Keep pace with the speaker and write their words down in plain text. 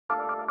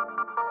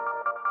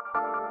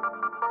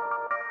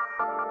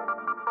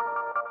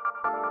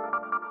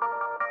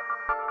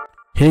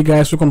Hey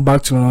guys, welcome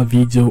back to another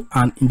video,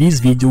 and in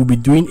this video we'll be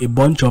doing a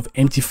bunch of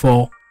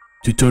MT4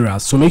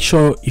 tutorials. So make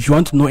sure if you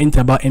want to know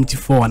anything about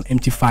MT4 and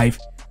MT5,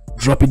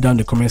 drop it down in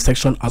the comment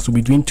section, as we'll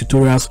be doing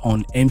tutorials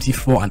on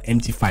MT4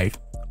 and MT5,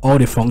 all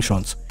the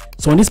functions.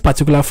 So on this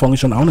particular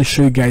function, I want to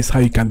show you guys how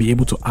you can be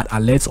able to add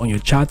alerts on your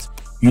chart.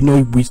 You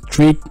know, we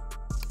trade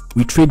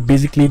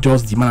basically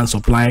just demand and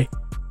supply,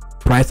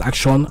 price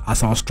action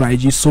as our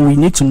strategy. So we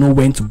need to know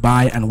when to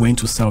buy and when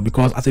to sell,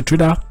 because as a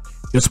trader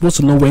you're supposed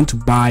to know when to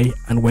buy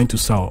and when to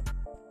sell.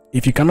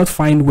 If you cannot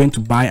find when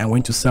to buy and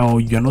when to sell,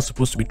 you're not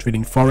supposed to be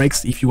trading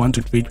Forex if you want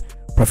to trade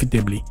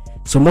profitably.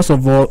 So most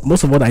of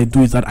what I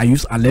do is that I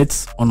use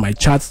alerts on my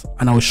charts,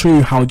 and I'll show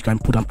you how you can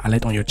put an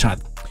alert on your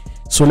chart.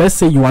 So let's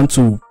say you want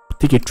to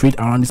take a trade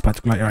around this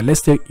particular area.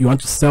 Let's say you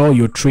want to sell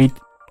your trade,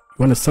 you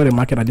want to sell the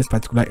market at this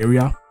particular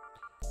area.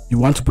 You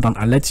want to put an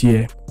alert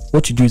here.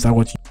 What you do is that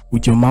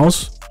with your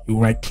mouse, you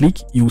right click,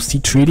 you see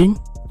trading,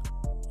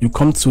 you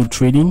come to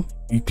trading,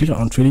 you click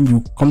on trading,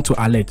 you come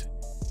to alert.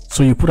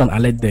 So you put an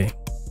alert there.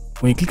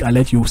 When you click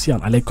alert, you will see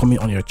an alert coming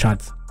on your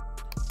chart.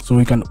 So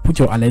you can put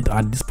your alert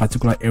at this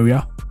particular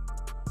area,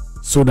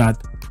 so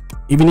that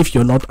even if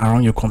you're not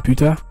around your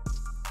computer,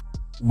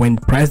 when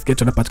price gets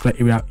to that particular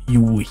area, you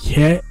will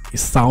hear a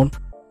sound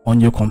on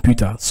your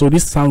computer. So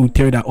this sound will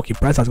tell you that okay,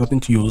 price has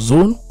gotten to your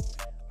zone.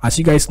 As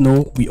you guys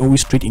know, we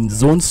always trade in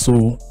zones,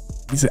 so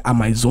these are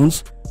my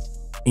zones.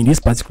 In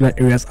these particular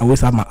areas I always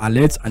have my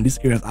alerts, and these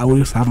areas I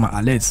always have my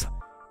alerts.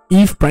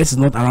 If price is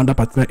not around that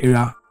particular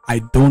area, I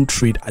don't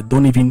trade. I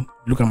don't even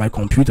look at my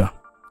computer.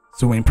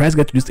 So when price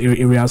gets to these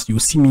areas, you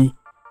see me,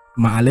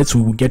 my alerts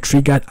will get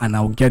triggered, and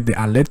I'll get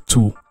the alert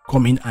to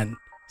come in and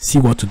see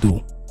what to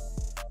do.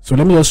 So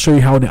let me just show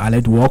you how the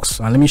alert works,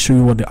 and let me show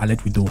you what the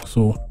alert will do.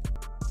 So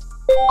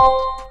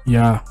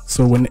yeah,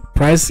 so when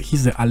price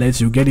hits the alert,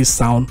 you get this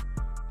sound,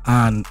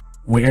 and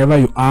wherever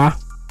you are,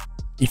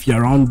 if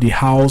you're around the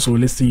house, or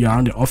let's say you're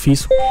around the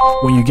office,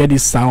 when you get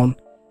this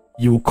sound,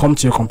 you will come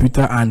to your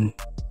computer and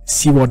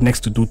see what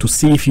next to do, to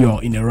see if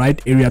you're in the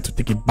right area to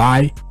take a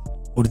buy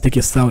or to take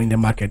a sell in the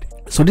market.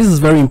 So this is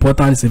very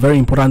important. It's a very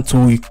important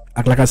tool.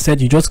 Like I said,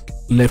 you just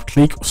right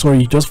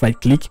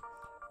click.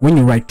 When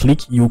you right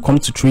click, you come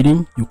to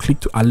trading, you click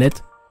to alert.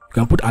 You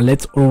can put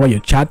alerts all over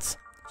your charts,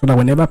 so that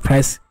whenever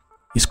price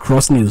is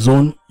crossing a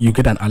zone, you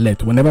get an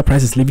alert. Whenever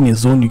price is leaving a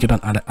zone, you get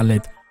an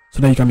alert,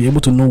 so that you can be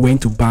able to know when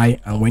to buy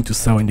and when to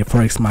sell in the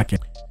Forex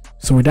market.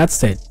 So with that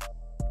said,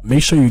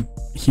 make sure you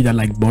hit that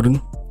like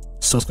button,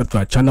 subscribe to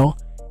our channel.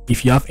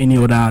 If you have any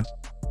other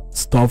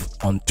stuff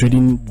on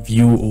trading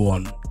view or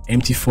on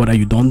MT4 that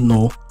you don't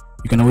know,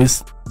 you can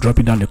always drop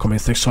it down in the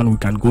comment section. We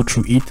can go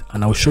through it,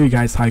 and I'll show you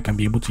guys how you can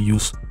be able to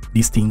use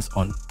these things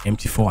on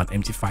MT4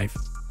 and MT5.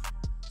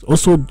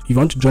 Also, if you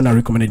want to join our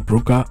recommended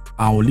broker,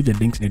 I will leave the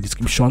links in the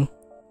description.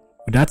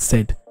 With that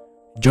said,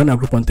 join our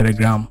group on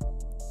Telegram.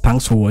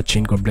 Thanks for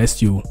watching. God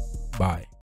bless you. Bye.